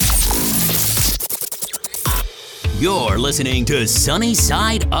You're listening to Sunny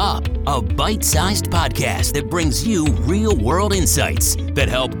Side Up, a bite-sized podcast that brings you real-world insights that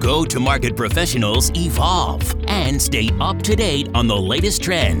help go-to-market professionals evolve and stay up-to-date on the latest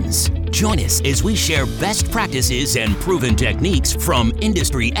trends. Join us as we share best practices and proven techniques from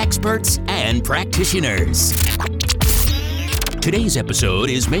industry experts and practitioners. Today's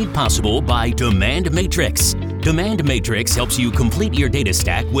episode is made possible by Demand Matrix. Demand Matrix helps you complete your data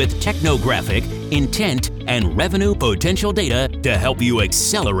stack with technographic, intent, and revenue potential data to help you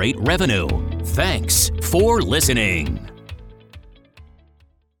accelerate revenue. Thanks for listening.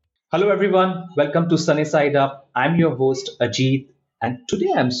 Hello everyone, welcome to Sunny Side Up. I'm your host Ajit, and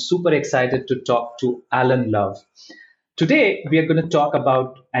today I'm super excited to talk to Alan Love. Today we are going to talk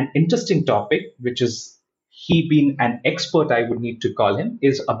about an interesting topic, which is he being an expert, I would need to call him,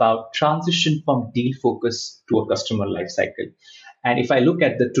 is about transition from deal focus to a customer lifecycle. And if I look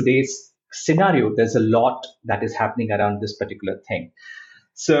at today's scenario, there's a lot that is happening around this particular thing.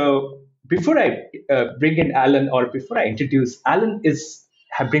 So before I bring in Alan, or before I introduce, Alan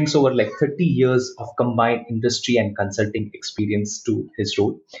brings over like 30 years of combined industry and consulting experience to his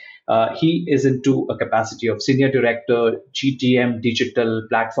role. He is into a capacity of senior director, GTM, digital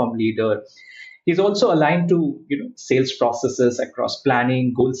platform leader. He's also aligned to sales processes across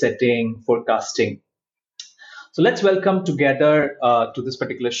planning, goal setting, forecasting. So let's welcome together to this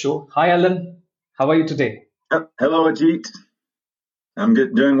particular show. Hi, Alan. How are you today? Hello, Ajit. I'm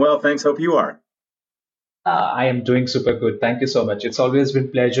good, doing well. Thanks. Hope you are. I am doing super good. Thank you so much. It's always been a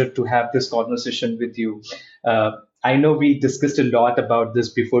pleasure to have this conversation with you. I know we discussed a lot about this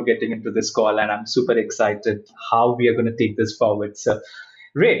before getting into this call, and I'm super excited how we are going to take this forward. So,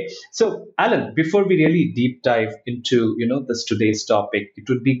 great. So, Alan, before we really deep dive into this today's topic, it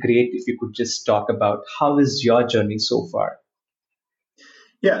would be great if you could just talk about how is your journey so far.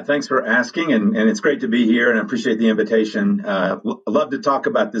 Yeah, thanks for asking, and it's great to be here, and I appreciate the invitation. I love to talk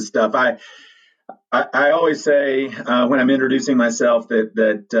about this stuff. I always say when I'm introducing myself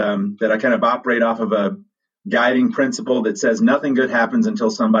that I kind of operate off of a guiding principle that says nothing good happens until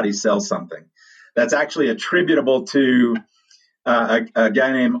somebody sells something. That's actually attributable to a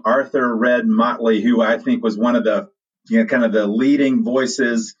guy named Arthur Red Motley, who I think was one of the kind of the leading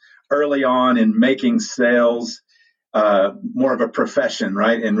voices early on in making sales more of a profession,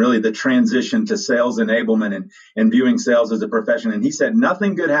 right? And really the transition to sales enablement and viewing sales as a profession. And he said,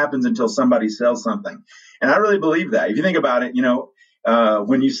 nothing good happens until somebody sells something. And I really believe that. If you think about it,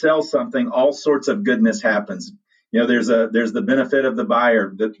 when you sell something, all sorts of goodness happens. There's the benefit of the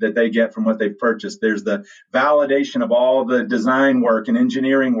buyer that they get from what they've purchased. There's the validation of all the design work and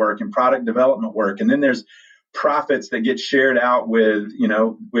engineering work and product development work. And then there's profits that get shared out with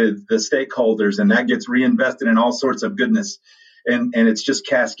the stakeholders, and that gets reinvested in all sorts of goodness. And it's just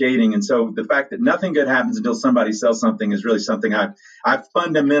cascading. And so the fact that nothing good happens until somebody sells something is really something I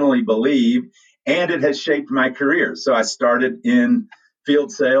fundamentally believe, and it has shaped my career. So I started in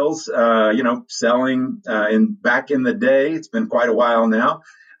field sales, selling back in the day. It's been quite a while now.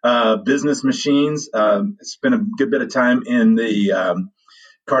 Business machines. Spent a good bit of time in the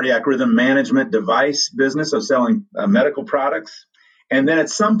cardiac rhythm management device business of selling medical products. And then at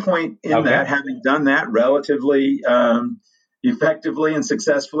some point in that, having done that relatively effectively and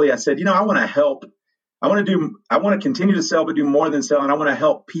successfully, I said, I want to help. I want to continue to sell, but do more than sell. And I want to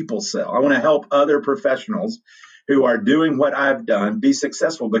help people sell. I want to help other professionals who are doing what I've done be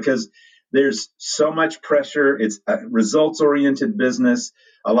successful, because there's so much pressure. It's a results-oriented business.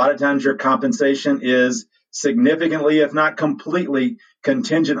 A lot of times your compensation is significantly, if not completely,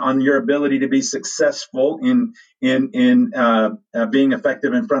 contingent on your ability to be successful in being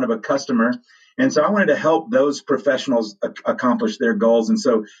effective in front of a customer. And so I wanted to help those professionals accomplish their goals. And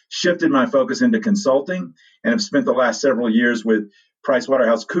so shifted my focus into consulting, and have spent the last several years with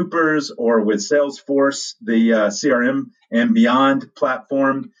PricewaterhouseCoopers or with Salesforce, the CRM and beyond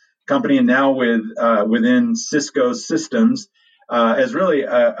platform company, and now within Cisco Systems as really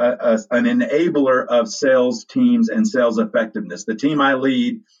an enabler of sales teams and sales effectiveness. The team I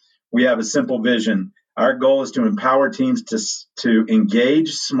lead, we have a simple vision. Our goal is to empower teams to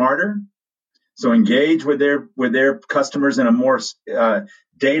engage smarter, so engage with their customers in a more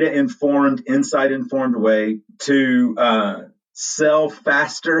data-informed, insight-informed way, to sell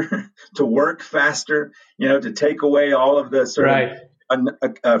faster, to work faster, to take away all of the sort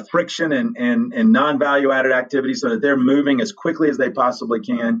of friction and non-value added activities, so that they're moving as quickly as they possibly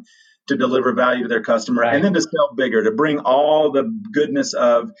can to deliver value to their customer, and then to sell bigger, to bring all the goodness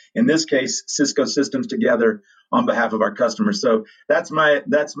of, in this case, Cisco Systems together on behalf of our customers. So that's my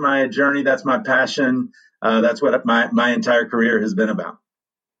journey. That's my passion. That's what my entire career has been about.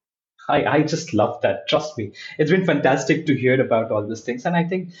 I just love that. Trust me. It's been fantastic to hear about all these things. And I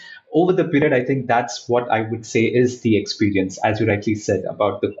think over the period, I think that's what I would say is the experience, as you rightly said,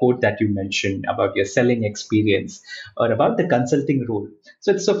 about the quote that you mentioned, about your selling experience, or about the consulting role.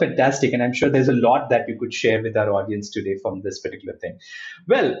 So it's so fantastic. And I'm sure there's a lot that you could share with our audience today from this particular thing.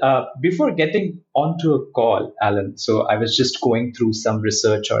 Well, before getting onto a call, Alan, so I was just going through some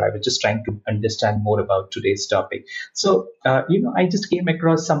research, or I was just trying to understand more about today's topic. So, I just came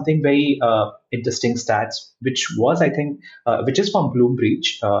across something very interesting stats, which was, I think, which is from Bloomberg.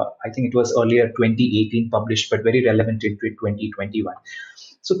 I think it was earlier 2018 published, but very relevant into 2021.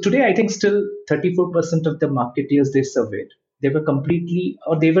 So today, I think still 34% of the marketeers they surveyed, they were completely,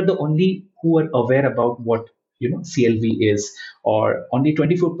 or they were the only who were aware about what CLV is, or only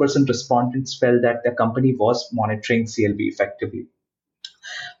 24% respondents felt that the company was monitoring CLV effectively.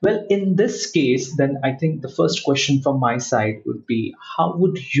 Well, in this case, then I think the first question from my side would be, how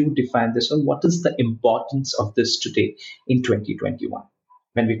would you define this, or what is the importance of this today in 2021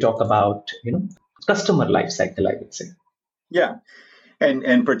 when we talk about, customer life cycle, I would say. Yeah.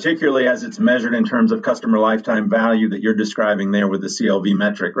 And particularly as it's measured in terms of customer lifetime value that you're describing there with the CLV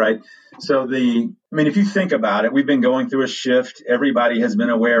metric, right? So if you think about it, we've been going through a shift. Everybody has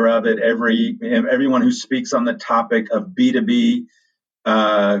been aware of it. Everyone who speaks on the topic of B2B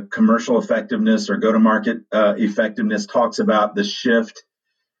commercial effectiveness or go-to-market effectiveness talks about the shift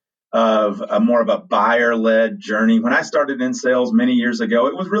of more of a buyer-led journey. When I started in sales many years ago,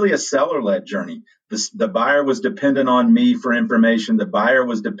 it was really a seller-led journey. The buyer was dependent on me for information. The buyer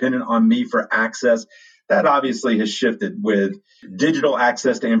was dependent on me for access. That obviously has shifted with digital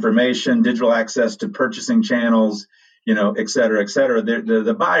access to information, digital access to purchasing channels, et cetera, et cetera.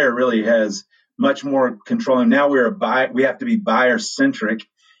 The buyer really has much more control. And now we have to be buyer-centric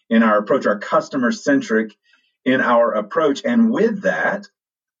in our approach, our customer-centric in our approach. And with that,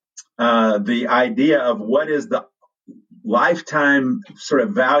 the idea of what is the lifetime sort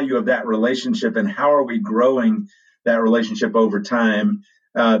of value of that relationship and how are we growing that relationship over time,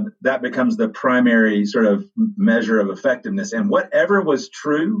 that becomes the primary sort of measure of effectiveness. And whatever was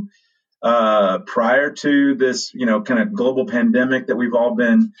true prior to this, kind of global pandemic that we've all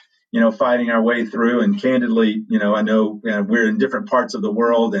been, fighting our way through. And candidly, I know we're in different parts of the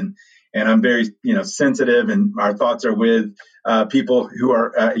world, and I'm very, sensitive, and our thoughts are with people who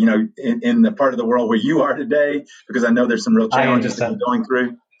are, in the part of the world where you are today, because I know there's some real challenges that you're going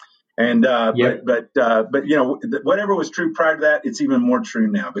through. And Yep. but whatever was true prior to that, it's even more true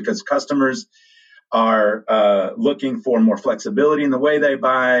now because customers are looking for more flexibility in the way they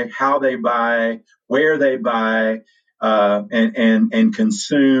buy, how they buy, where they buy, and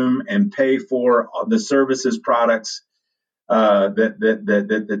consume and pay for the services, products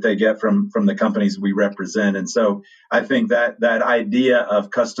that they get from the companies we represent. And so I think that idea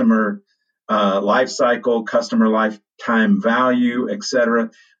of customer life cycle, customer lifetime value, et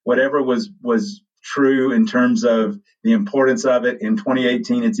cetera, whatever was true in terms of the importance of it in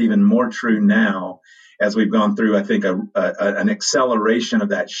 2018, it's even more true now as we've gone through, I think, an acceleration of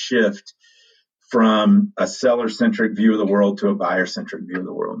that shift from a seller-centric view of the world to a buyer-centric view of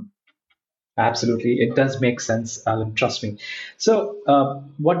the world. Absolutely. It does make sense, Alan. Trust me. So,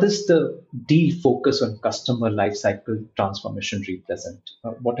 what does the deal focus on customer lifecycle transformation represent?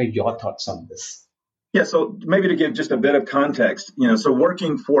 What are your thoughts on this? Yeah, so maybe to give just a bit of context, so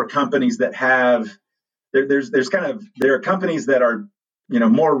working for companies that have, there are companies that are,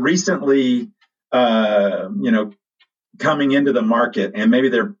 more recently, coming into the market, and maybe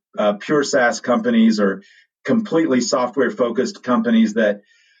they're pure SaaS companies or completely software-focused companies that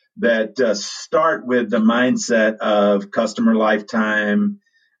start with the mindset of customer lifetime,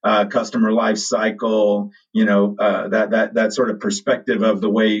 customer life cycle, that sort of perspective of the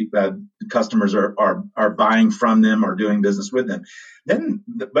way customers are buying from them or doing business with them.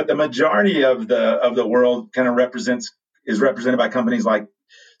 But the majority of the world kind of is represented by companies like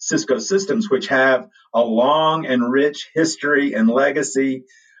Cisco Systems, which have a long and rich history and legacy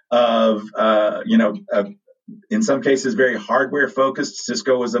of in some cases very hardware focused.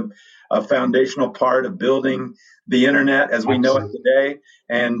 Cisco was a foundational part of building the internet as we know it today.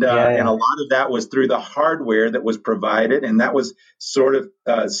 And and a lot of that was through the hardware that was provided, and that was sort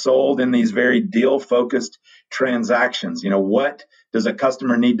of sold in these very deal focused transactions. What does a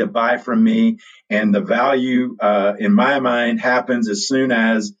customer need to buy from me? And the value, in my mind, happens as soon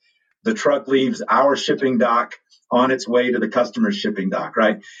as the truck leaves our shipping dock on its way to the customer's shipping dock,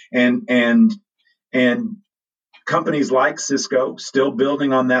 right? And companies like Cisco, still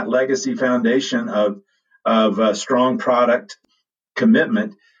building on that legacy foundation of strong product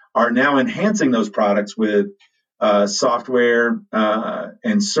commitment, are now enhancing those products with software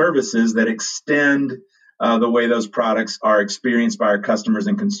and services that extend the way those products are experienced by our customers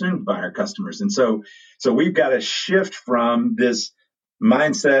and consumed by our customers. And so we've got to shift from this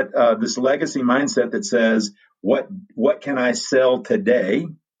mindset, this legacy mindset that says, what can I sell today?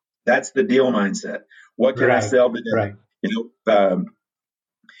 That's the deal mindset. What can I sell today? Right.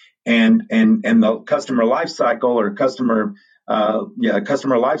 And the customer life cycle or customer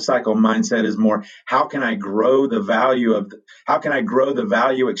life cycle mindset is more, how can I grow the value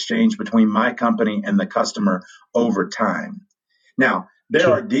exchange between my company and the customer over time? Now,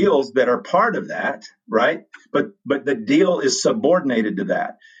 there are deals that are part of that, right? But the deal is subordinated to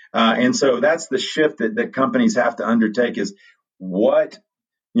that. And so that's the shift that companies have to undertake is what,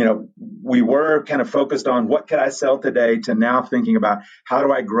 we were kind of focused on what could I sell today to now thinking about how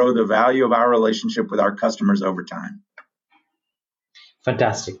do I grow the value of our relationship with our customers over time.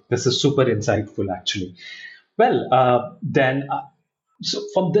 Fantastic. This is super insightful, actually. Well, so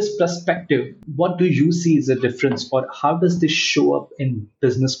from this perspective, what do you see as a difference, or how does this show up in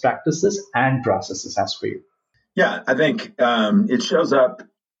business practices and processes as for you? Yeah, I think it shows up.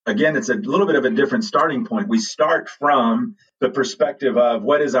 Again, it's a little bit of a different starting point. We start from the perspective of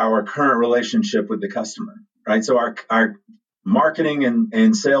what is our current relationship with the customer, right? So our marketing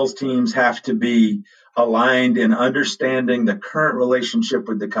and sales teams have to be aligned in understanding the current relationship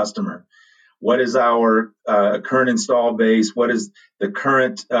with the customer. What is our current install base? What is the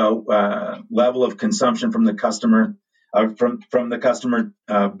current level of consumption from the customer, from the customer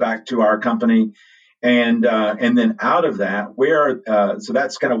back to our company? And then out of that, so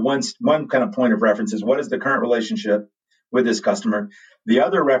that's kind of one kind of point of reference is what is the current relationship with this customer? The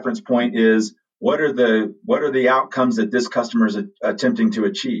other reference point is what are the outcomes that this customer is attempting to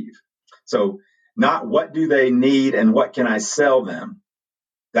achieve? So not what do they need and what can I sell them?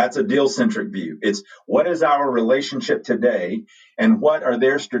 That's a deal-centric view. It's what is our relationship today and what are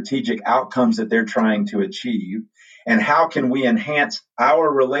their strategic outcomes that they're trying to achieve? And how can we enhance our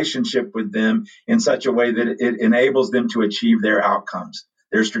relationship with them in such a way that it enables them to achieve their outcomes,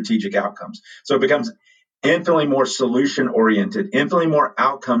 their strategic outcomes? So it becomes infinitely more solution-oriented, infinitely more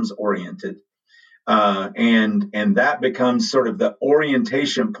outcomes-oriented. And that becomes sort of the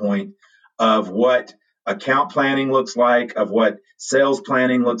orientation point of what account planning looks like, of what sales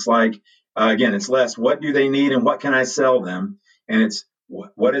planning looks like. Again, it's less what do they need and what can I sell them? And it's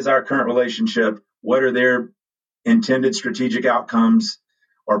what is our current relationship? What are their intended strategic outcomes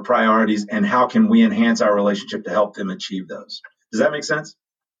or priorities? And how can we enhance our relationship to help them achieve those? Does that make sense?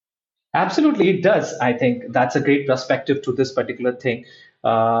 Absolutely, it does. I think that's a great perspective to this particular thing.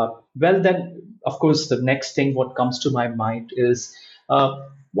 Well, then, of course, the next thing what comes to my mind is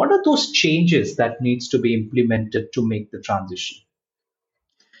what are those changes that needs to be implemented to make the transition?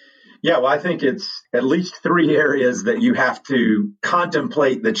 Yeah, well, I think it's at least three areas that you have to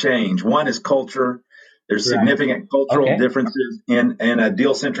contemplate the change. One is culture. There's significant cultural differences in a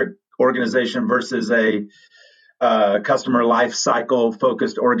deal-centric organization versus a customer life cycle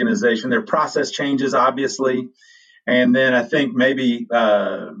focused organization. There are process changes, obviously. And then I think maybe,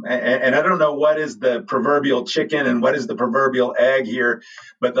 and I don't know what is the proverbial chicken and what is the proverbial egg here,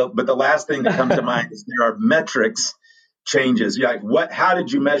 but the last thing that comes to mind is there are metrics changes. Like how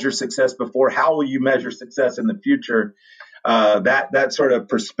did you measure success before? How will you measure success in the future? That sort of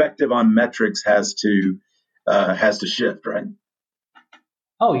perspective on metrics has to shift, right?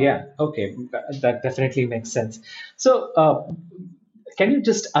 Oh yeah, okay, that definitely makes sense. So, can you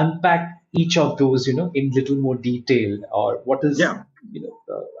just unpack each of those, in little more detail, or what is, I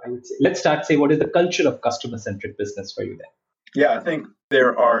would say, let's say, what is the culture of customer-centric business for you then? Yeah, I think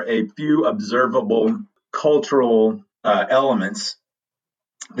there are a few observable cultural elements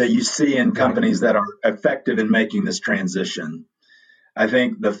that you see in companies that are effective in making this transition. I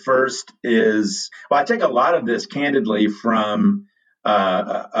think the first is, I take a lot of this candidly from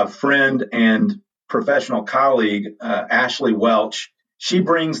a friend and professional colleague, Ashley Welch. She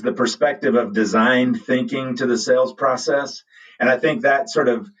brings the perspective of design thinking to the sales process. And I think that sort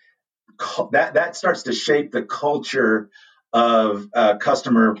of, that starts to shape the culture of a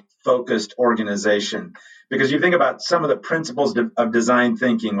customer-focused organization. Because you think about some of the principles of design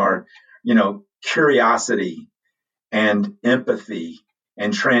thinking are, curiosity and empathy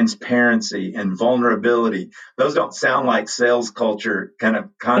and transparency and vulnerability. Those don't sound like sales culture kind of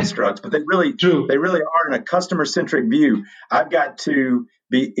constructs, but they really are in a customer-centric view. I've got to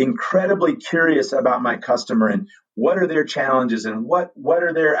be incredibly curious about my customer and what are their challenges and what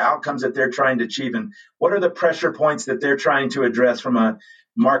are their outcomes that they're trying to achieve, and what are the pressure points that they're trying to address from a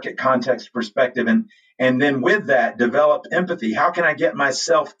market context perspective. And then with that, develop empathy. How can I get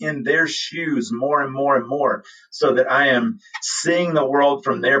myself in their shoes more and more and more so that I am seeing the world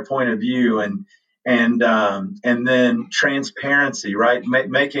from their point of view? And then transparency, right?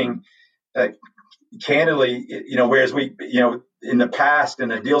 Making candidly, whereas we, in the past,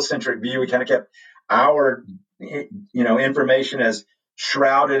 in a deal-centric view, we kind of kept our, information as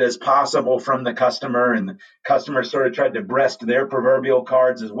shrouded as possible from the customer, and the customer sort of tried to breast their proverbial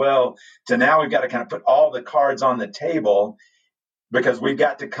cards as well. To now we've got to kind of put all the cards on the table, because we've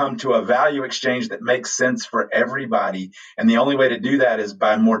got to come to a value exchange that makes sense for everybody. And the only way to do that is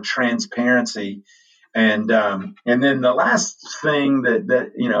by more transparency. And then the last thing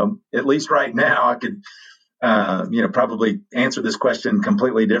that at least right now, I could probably answer this question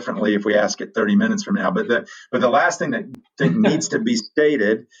completely differently if we ask it 30 minutes from now. But the last thing that I think needs to be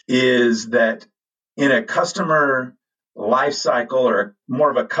stated is that in a customer life cycle, or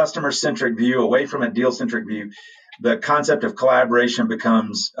more of a customer centric view away from a deal centric view, the concept of collaboration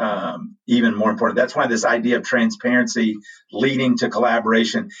becomes even more important. That's why this idea of transparency leading to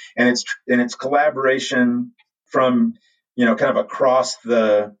collaboration, and it's collaboration from kind of across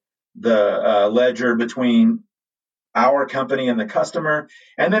the ledger between our company and the customer,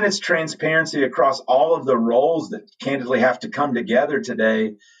 and then it's transparency across all of the roles that candidly have to come together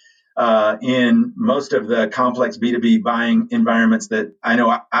today in most of the complex B2B buying environments that I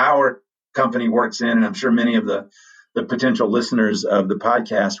know our company works in, and I'm sure many of the potential listeners of the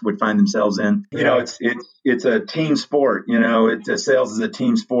podcast would find themselves in. It's a team sport. Sales is a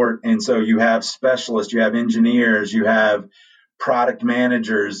team sport, and so you have specialists, you have engineers, you have product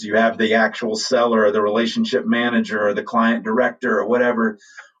managers, you have the actual seller or the relationship manager or the client director or whatever,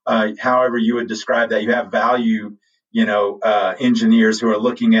 however you would describe that. You have value, engineers who are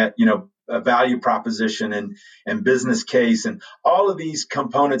looking at, a value proposition and business case, and all of these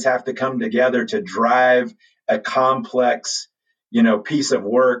components have to come together to drive a complex, piece of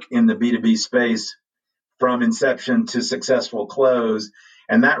work in the B2B space from inception to successful close.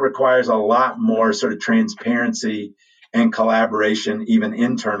 And that requires a lot more sort of transparency and collaboration, even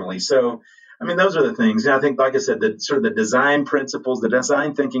internally. So, those are the things. I think, like I said, the sort of the design principles, the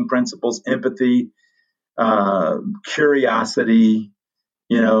design thinking principles, empathy, curiosity,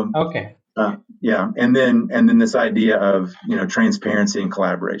 Okay. And then this idea of transparency and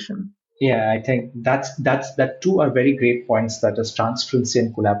collaboration. Yeah, I think that two are very great points. That is transparency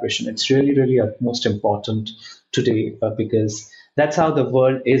and collaboration. It's really, really most important today because that's how the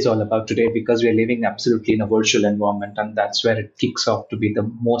world is all about today, because we're living absolutely in a virtual environment, and that's where it kicks off to be the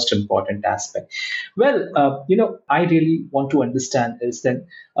most important aspect. Well, I really want to understand is then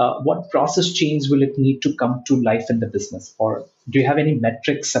what process change will it need to come to life in the business, or do you have any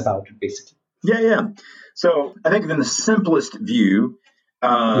metrics about it, basically? Yeah. So I think in the simplest view,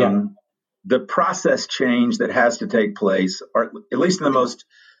 the process change that has to take place, or at least in the most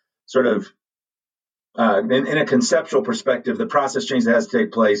sort of in a conceptual perspective, the process change that has to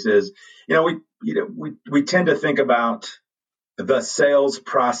take place is, we tend to think about the sales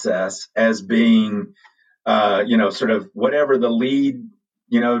process as being, sort of whatever the lead,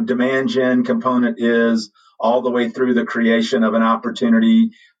 demand gen component is, all the way through the creation of an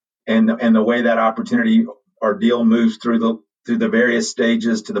opportunity and the way that opportunity or deal moves through the various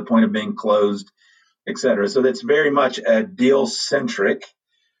stages to the point of being closed, et cetera. So that's very much a deal-centric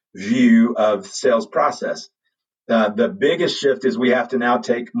view of sales process. The biggest shift is we have to now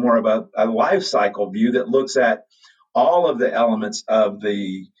take more of a life cycle view that looks at all of the elements of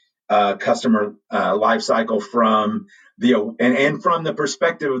the customer life cycle from from the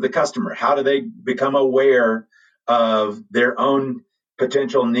perspective of the customer. How do they become aware of their own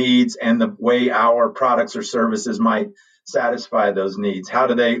potential needs and the way our products or services might satisfy those needs? How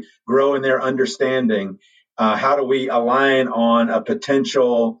do they grow in their understanding? How do we align on a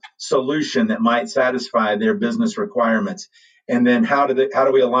potential solution that might satisfy their business requirements? And then how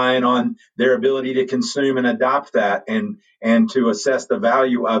do we align on their ability to consume and adopt that and to assess the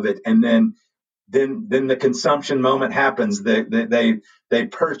value of it? And then the consumption moment happens. They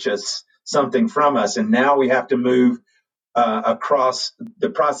purchase something from us, and now we have to move across. The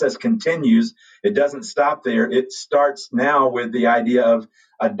process continues. It doesn't stop there. It starts now with the idea of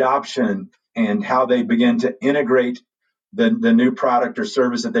adoption and how they begin to integrate the new product or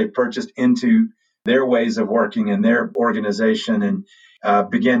service that they've purchased into their ways of working and their organization, and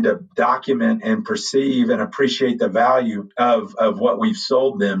begin to document and perceive and appreciate the value of what we've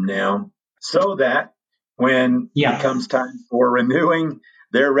sold them now, so that when it comes time for renewing,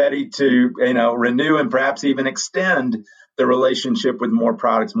 they're ready to, renew and perhaps even extend the relationship with more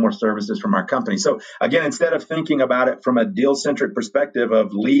products, more services from our company. So again, instead of thinking about it from a deal-centric perspective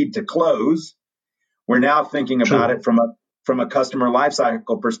of lead to close, we're now thinking about it from a customer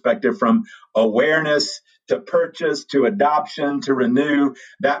lifecycle perspective, from awareness to purchase to adoption to renew.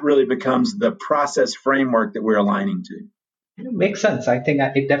 That really becomes the process framework that we're aligning to. Makes sense. I think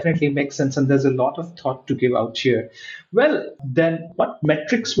it definitely makes sense. And there's a lot of thought to give out here. Well, then what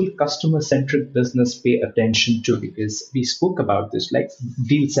metrics will customer-centric business pay attention to? Because we spoke about this, like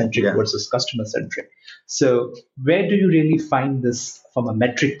deal-centric versus customer-centric. So where do you really find this from a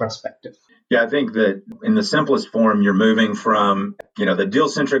metric perspective? Yeah, I think that in the simplest form, you're moving from, the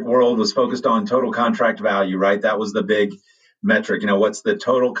deal-centric world was focused on total contract value, right? That was the big metric. What's the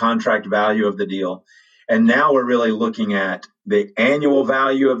total contract value of the deal? And now we're really looking at the annual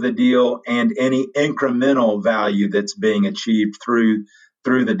value of the deal and any incremental value that's being achieved through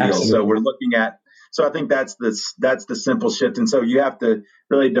the deal. Absolutely. So we're looking at, so I think that's the simple shift. And so you have to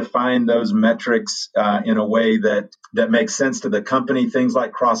really define those metrics in a way that makes sense to the company. Things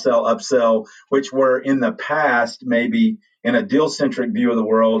like cross-sell, upsell, which were in the past maybe in a deal-centric view of the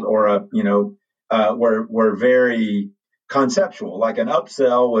world, or were very conceptual. Like an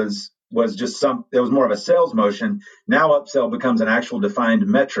upsell was just it was more of a sales motion. Now upsell becomes an actual defined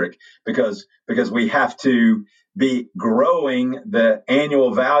metric because we have to be growing the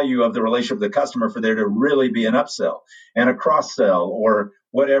annual value of the relationship with the customer for there to really be an upsell and a cross sell, or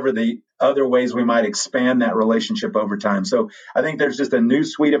whatever the other ways we might expand that relationship over time. So I think there's just a new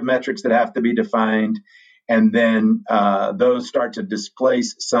suite of metrics that have to be defined, and then those start to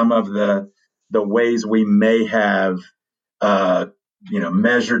displace some of the ways we may have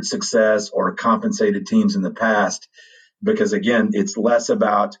measured success or compensated teams in the past, because again, it's less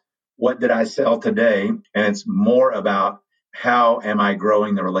about what did I sell today, and it's more about how am I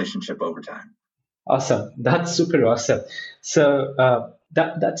growing the relationship over time. Awesome. That's super awesome. So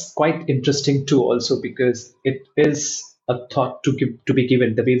that's quite interesting too, also because it is a thought to be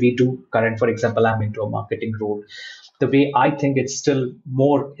given the way we do current. For example, I'm into a marketing role. The way I think it's still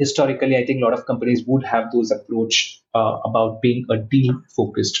more historically, I think a lot of companies would have those approach about being a deal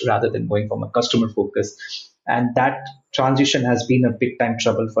focused rather than going from a customer focus. And that transition has been a big time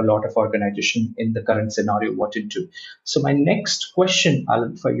trouble for a lot of organizations in the current scenario what to do. So my next question,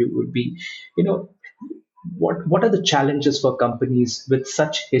 Alan, for you would be, what are the challenges for companies with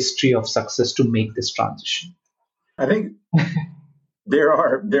such history of success to make this transition? I think there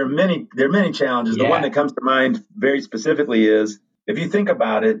are many challenges. The one that comes to mind very specifically is, if you think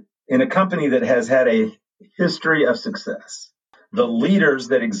about it, in a company that has had a history of success, the leaders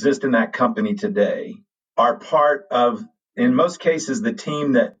that exist in that company today are part of, in most cases, the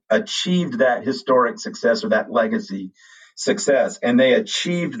team that achieved that historic success or that legacy success. And they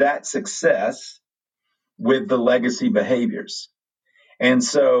achieved that success with the legacy behaviors. And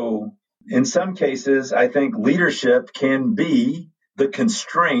so in some cases, I think leadership can be the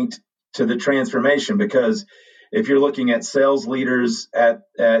constraint to the transformation, because if you're looking at sales leaders at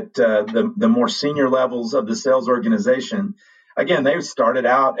the more senior levels of the sales organization, again, they started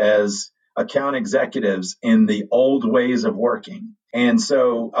out as account executives in the old ways of working. And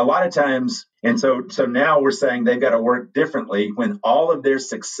so a lot of times, so now we're saying they've got to work differently when all of their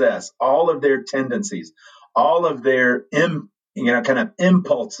success, all of their tendencies, all of their kind of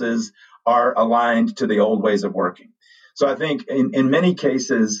impulses are aligned to the old ways of working. So I think in many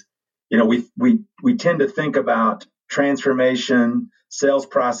cases, we tend to think about transformation, sales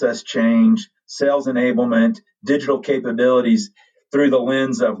process change, sales enablement, digital capabilities through the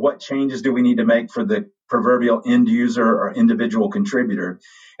lens of what changes do we need to make for the proverbial end user or individual contributor.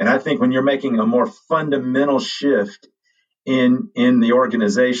 And I think when you're making a more fundamental shift in the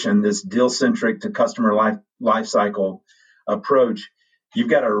organization, this deal-centric to customer life cycle approach, you've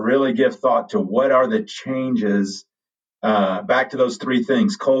got to really give thought to what are the changes, back to those three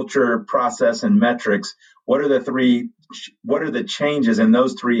things: culture, process, and metrics. What are the changes in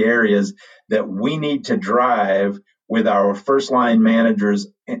those three areas that we need to drive with our first line managers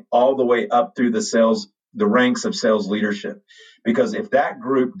all the way up through the ranks of sales leadership? Because if that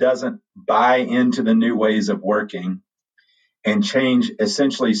group doesn't buy into the new ways of working and change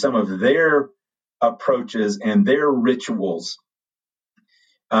essentially some of their approaches and their rituals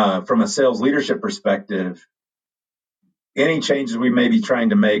from a sales leadership perspective, any changes we may be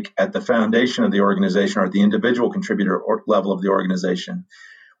trying to make at the foundation of the organization or at the individual contributor level of the organization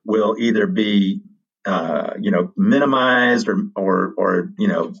will either be minimized or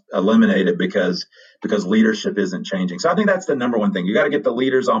eliminated because leadership isn't changing. So I think that's the number one thing. You got to get the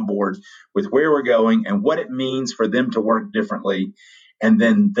leaders on board with where we're going and what it means for them to work differently. And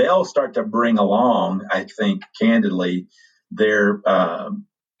then they'll start to bring along, I think, candidly, their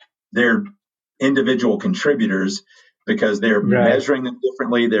individual contributors, because they're measuring them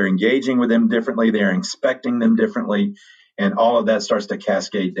differently, they're engaging with them differently, they're inspecting them differently, and all of that starts to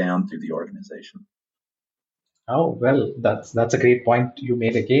cascade down through the organization. Oh, well, that's a great point you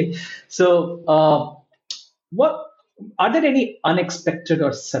made again. So, what are there any unexpected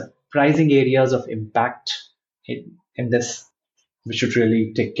or surprising areas of impact in this we should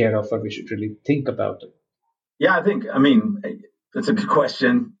really take care of, or we should really think about it? Yeah, that's a good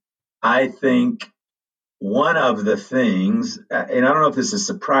question. I think one of the things, and I don't know if this is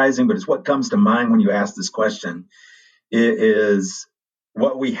surprising, but it's what comes to mind when you ask this question, is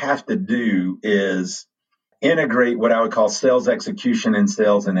what we have to do is integrate what I would call sales execution and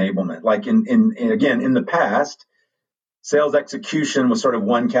sales enablement. Like in the past, sales execution was sort of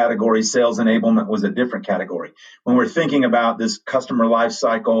one category, sales enablement was a different category. When we're thinking about this customer life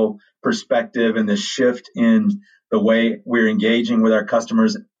cycle perspective and this shift in the way we're engaging with our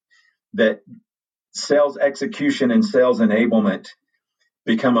customers, that sales execution and sales enablement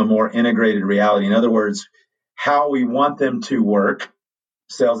become a more integrated reality. In other words, how we want them to work,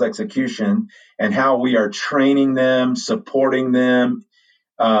 sales execution, and how we are training them, supporting them,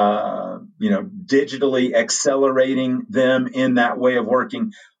 digitally accelerating them in that way of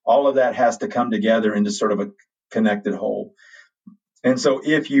working. All of that has to come together into sort of a connected whole. And so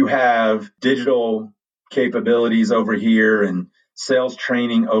if you have digital capabilities over here and sales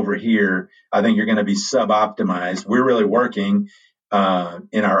training over here, I think you're going to be sub-optimized. We're really working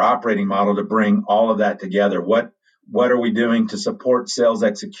in our operating model to bring all of that together. What are we doing to support sales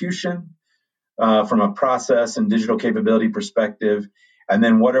execution from a process and digital capability perspective? And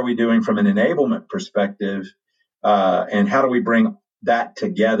then what are we doing from an enablement perspective? And how do we bring that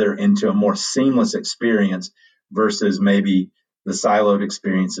together into a more seamless experience versus maybe the siloed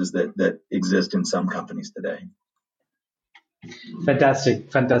experiences that exist in some companies today?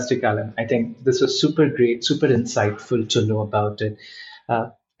 Fantastic, Alan. I think this was super great, super insightful to know about it.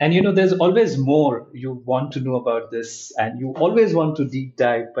 And there's always more you want to know about this, and you always want to deep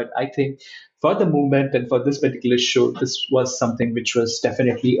dive. But I think for the moment and for this particular show, this was something which was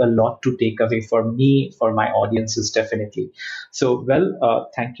definitely a lot to take away for me, for my audiences, definitely. So,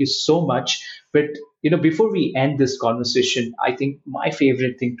 thank you so much. But before we end this conversation, I think my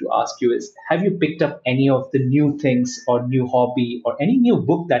favorite thing to ask you is: have you picked up any of the new things or new hobby or any new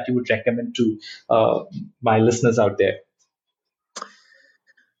book that you would recommend to my listeners out there?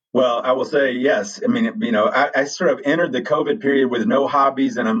 Well, I will say yes. I sort of entered the COVID period with no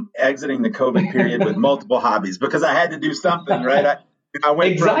hobbies, and I'm exiting the COVID period with multiple hobbies because I had to do something, right? I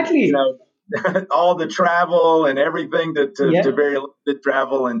went exactly from all the travel and everything to very limited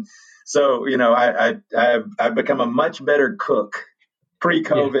travel, and so I've become a much better cook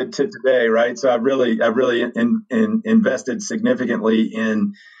pre-COVID to today, right? So I've really invested significantly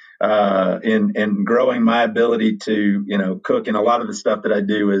in growing my ability to cook, and a lot of the stuff that I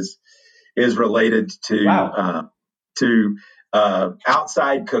do is related to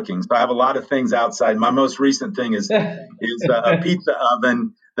outside cooking. So I have a lot of things outside. My most recent thing is a pizza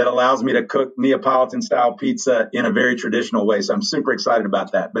oven that allows me to cook Neapolitan style pizza in a very traditional way. So I'm super excited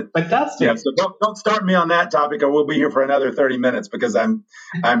about that. But fantastic. Yeah, so don't start me on that topic, or we'll be here for another 30 minutes because I'm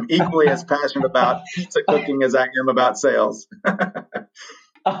equally as passionate about pizza cooking as I am about sales.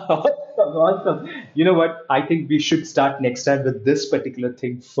 Awesome. You know what? I think we should start next time with this particular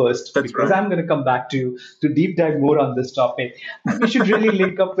thing first, because I'm going to come back to you to deep dive more on this topic. And we should really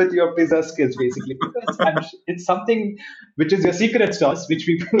link up with your pizza skills, basically, because it's something which is your secret sauce, which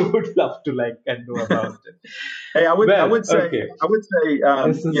people would love to like and know about it. Hey, I would say,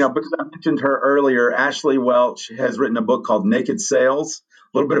 because I mentioned her earlier, Ashley Welch has written a book called Naked Sales.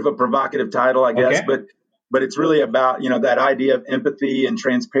 A little bit of a provocative title, I guess, but it's really about, that idea of empathy and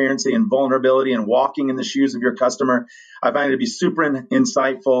transparency and vulnerability and walking in the shoes of your customer. I find it to be super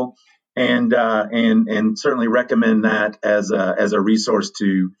insightful, and certainly recommend that as a resource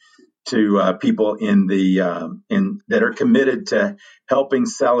to people that are committed to helping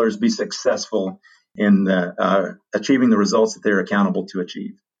sellers be successful in achieving the results that they're accountable to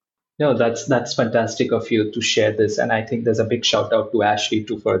achieve. No, that's fantastic of you to share this, and I think there's a big shout out to Ashley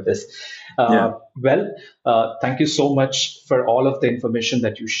too for this. Thank you so much for all of the information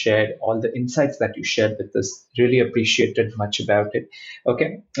that you shared, all the insights that you shared with us. Really appreciated much about it.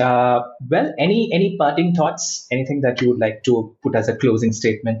 Okay. Any parting thoughts? Anything that you would like to put as a closing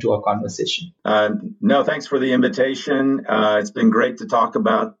statement to our conversation? No, thanks for the invitation. It's been great to talk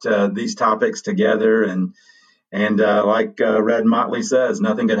about these topics together, and And like Red Motley says,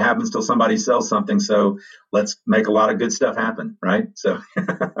 nothing good happens till somebody sells something. So let's make a lot of good stuff happen, right? So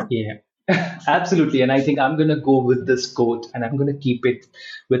Yeah, absolutely. And I think I'm going to go with this quote and I'm going to keep it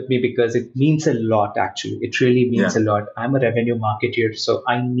with me because it means a lot, actually. It really means a lot. I'm a revenue marketer, so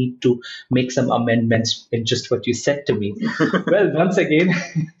I need to make some amendments in just what you said to me. Well, once again,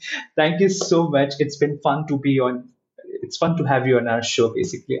 thank you so much. It's been fun to be on. It's fun to have you on our show,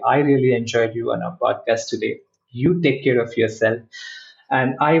 basically. I really enjoyed you on our podcast today. You take care of yourself.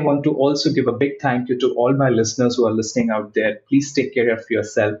 And I want to also give a big thank you to all my listeners who are listening out there. Please take care of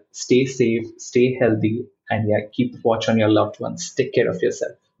yourself. Stay safe, stay healthy, and keep watch on your loved ones. Take care of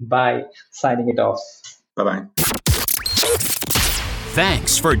yourself. Bye. Signing it off. Bye-bye.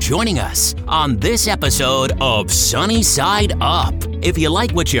 Thanks for joining us on this episode of Sunny Side Up. If you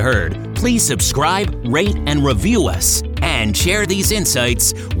like what you heard, please subscribe, rate, and review us, and share these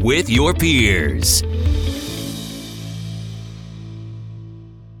insights with your peers.